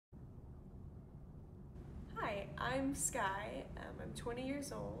I'm Skye. I'm 20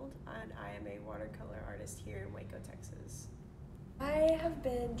 years old and I am a watercolor artist here in Waco, Texas. I have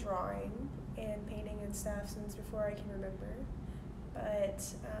been drawing and painting and stuff since before I can remember, but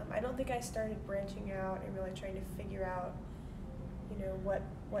I don't think I started branching out and really trying to figure out,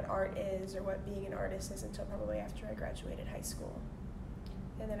 what art is or what being an artist is until probably after I graduated high school.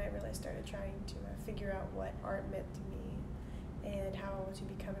 And then I really started trying to figure out what art meant to me and how to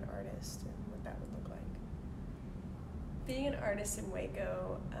become an artist and what that would look like. Being an artist in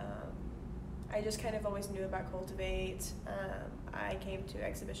Waco, I just kind of always knew about Cultivate. I came to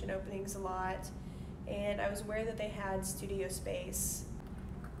exhibition openings a lot, and I was aware that they had studio space.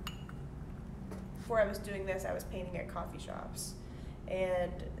 Before I was doing this, I was painting at coffee shops.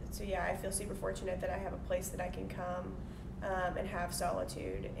 And so yeah, I feel super fortunate that I have a place that I can come and have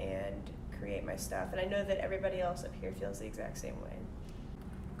solitude and create my stuff. And I know that everybody else up here feels the exact same way.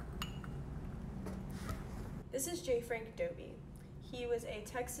 This is J. Frank Dobie. He was a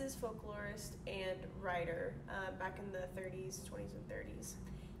Texas folklorist and writer back in the 30s, 20s, and 30s.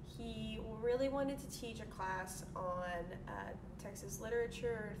 He really wanted to teach a class on Texas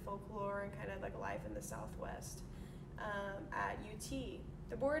literature and folklore and kind of like life in the Southwest at UT.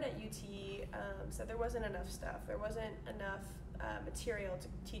 The board at UT said there wasn't enough stuff. There wasn't enough material to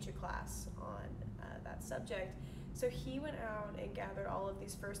teach a class on that subject. So he went out and gathered all of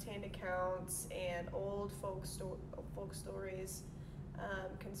these firsthand accounts and old folk stories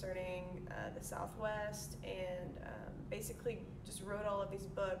concerning the Southwest, and basically just wrote all of these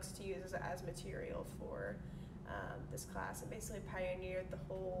books to use as material for this class, and basically pioneered the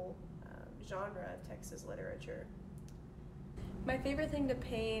whole genre of Texas literature. My favorite thing to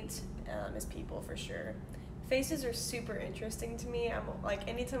paint is people, for sure. Faces are super interesting to me. I'm like,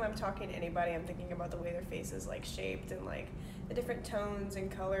 anytime I'm talking to anybody, I'm thinking about the way their face is like shaped and like the different tones and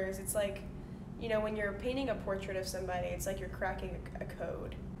colors. It's like, when you're painting a portrait of somebody, it's like you're cracking a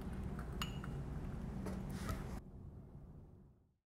code.